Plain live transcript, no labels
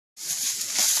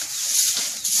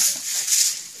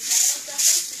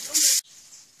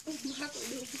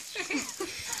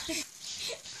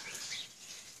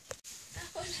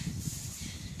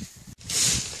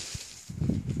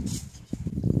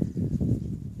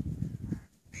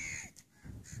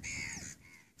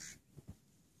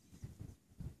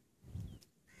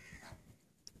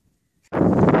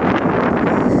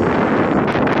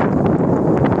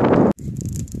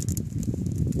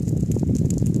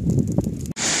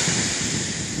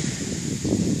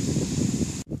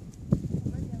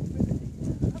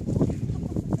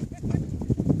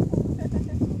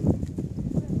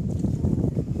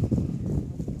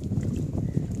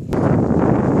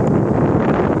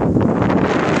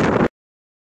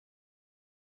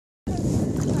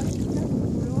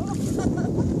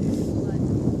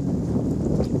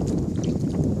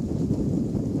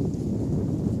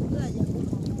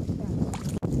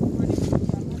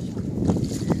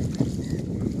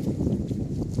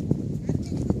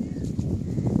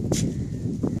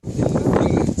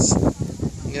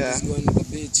Yeah. He's going to the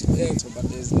beach there, but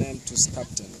his name to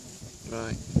Captain.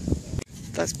 Right.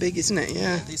 That's big, isn't it?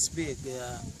 Yeah. This big,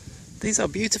 yeah. These are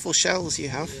beautiful shells you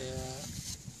have. Yeah.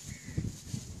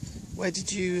 Where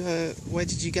did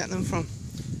you get them from?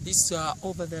 This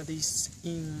over there, this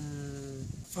in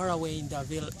far away in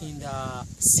the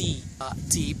sea,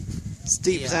 deep. It's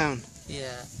deep down.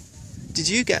 Yeah. Did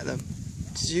you get them?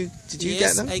 Did you yes,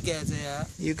 get them? I get yeah.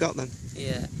 You got them.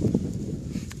 Yeah.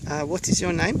 What is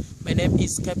your name? My name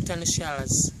is Captain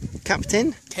Charles.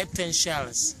 Captain? Captain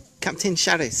Charles. Captain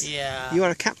Charles. Yeah. You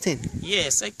are a captain.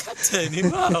 Yes, a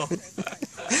captain. Wow.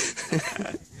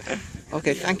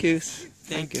 Okay, yeah. thank you.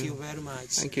 Thank you very much.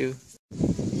 Thank you.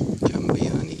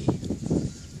 Jambiani.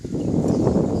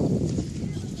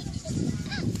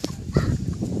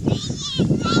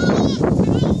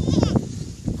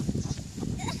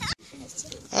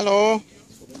 Hello.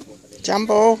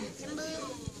 Jumbo.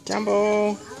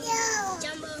 Jumbo.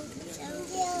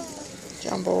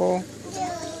 Jumbo.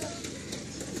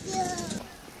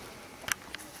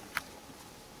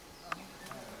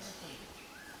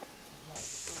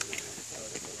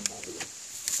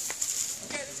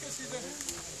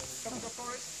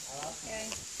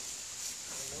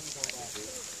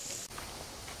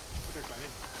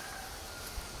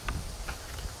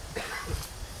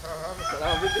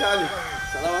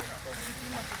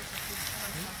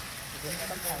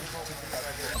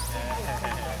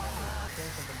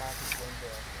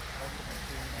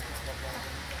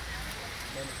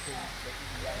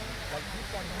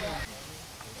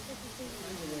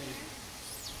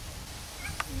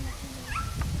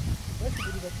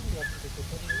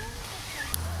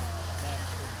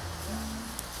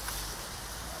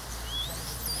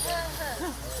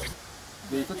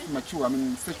 They start to mature,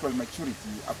 sexual maturity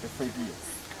after 5 years.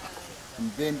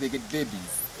 And then they get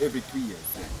babies every 2 years.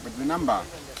 But the number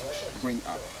is going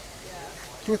up.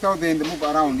 2000 they move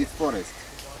around this forest.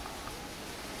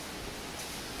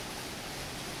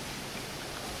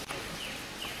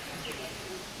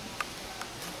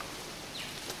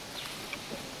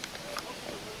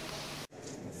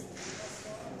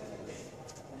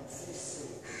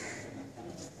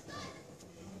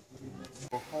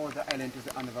 All the island is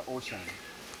under the ocean.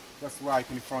 That's why you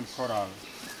can find coral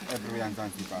everywhere in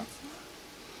Zanzibar.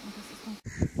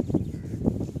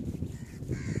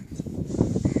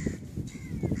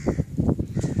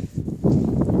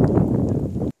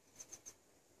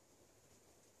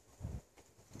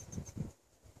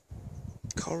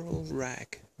 Coral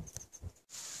rag.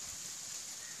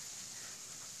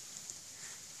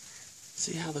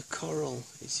 See how the coral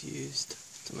is used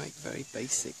to make very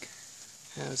basic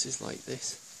houses like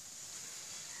this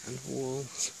and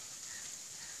walls.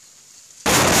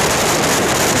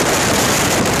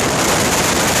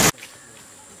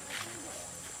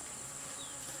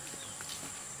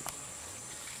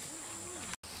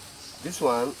 This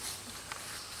one,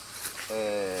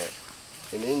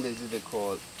 in English they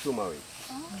call turmeric.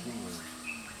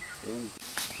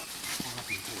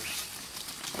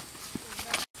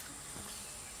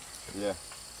 Yeah,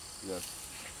 yeah.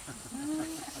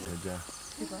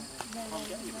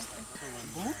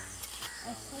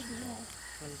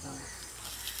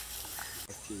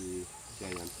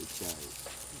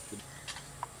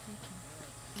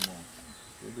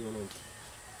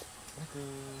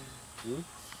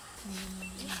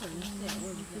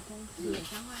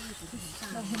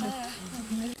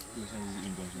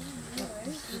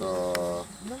 So,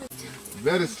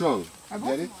 very strong.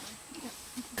 Get it?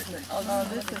 Oh,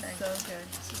 this is so good.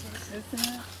 Isn't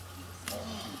it?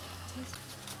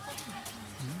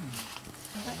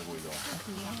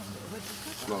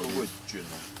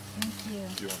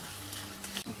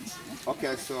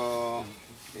 Okay, so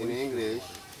in English,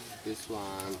 this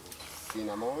one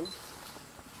cinnamon,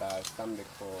 but some they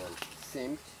call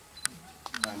mint,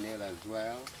 vanilla as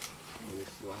well. In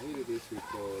Swahili, this we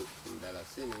call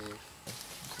mdalasini,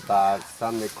 but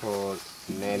some they call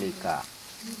nelika.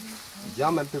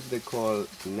 German people they call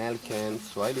nelken,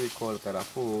 Swahili we call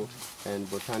karafuu, and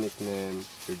botanic name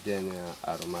Eugenia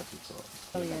aromatico.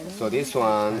 So this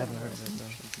one,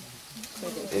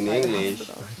 in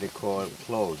English, they call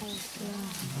cloves.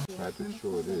 Try to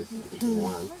show this if you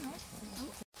want.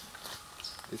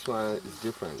 This one is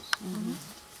different.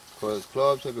 Because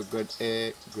cloves have a grade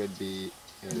A, grade B,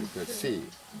 and grade C.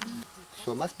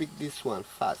 So must pick this one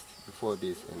first before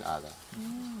this and other.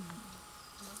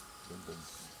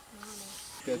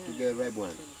 Get to get red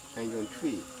one, hang on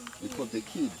tree, because the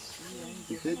kids,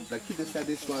 the kids start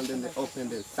this one, then they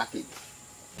open and suck it.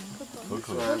 This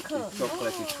one is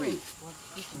chocolate tree.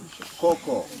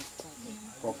 Cocoa,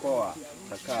 cocoa,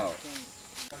 cacao.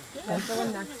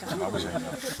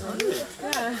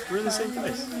 We're in the same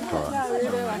place.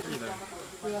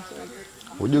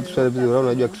 Unajua Kiswahili vizuri,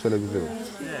 unajua Kiswahili vizuri.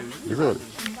 Vizuri.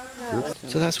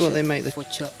 So that's what they make For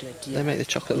chocolate, yeah. they make the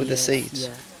chocolate with the seeds.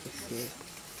 Yeah.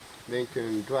 Then you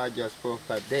can dry just 4 or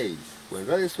 5 days. When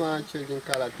this one changing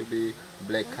color to be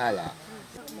black color.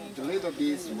 The little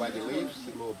bit white leaves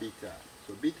more bitter.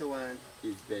 So bitter one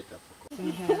is better for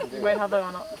Wait, have they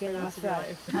gone up?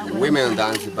 women in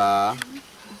Zanzibar,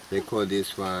 they call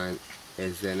this one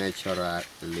as a natural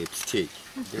lipstick.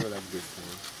 They like this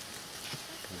one.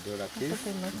 They like this.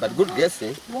 But good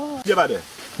guessing.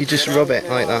 You just rub it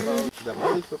like that. The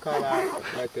beautiful color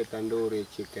like a tandoori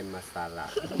chicken masala.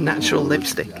 Natural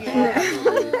lipstick.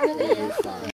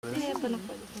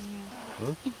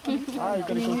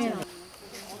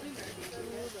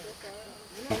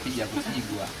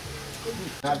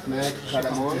 Nutmeg,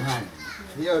 cardamom.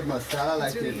 Here masala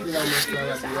like a kilo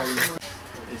masala.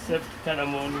 Except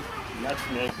cardamom,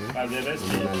 nutmeg, but the rest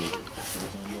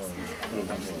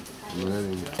and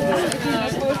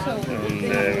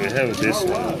we have this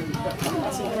one.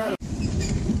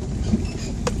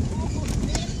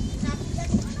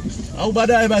 Au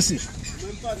baadaye basi.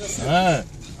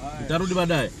 Tarudi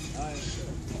baadaye.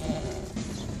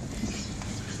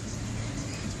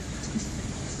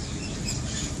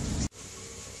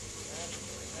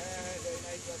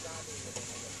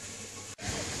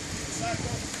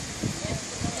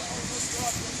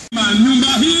 Nyumba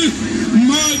hii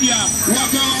mmoja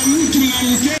wakawa mtu na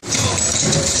mke.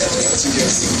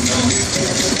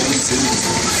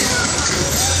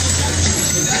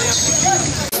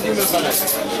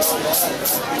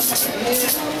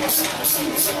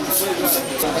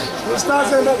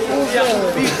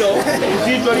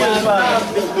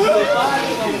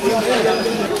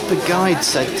 The guide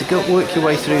said to go work your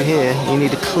way through here, you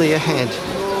need a clear head.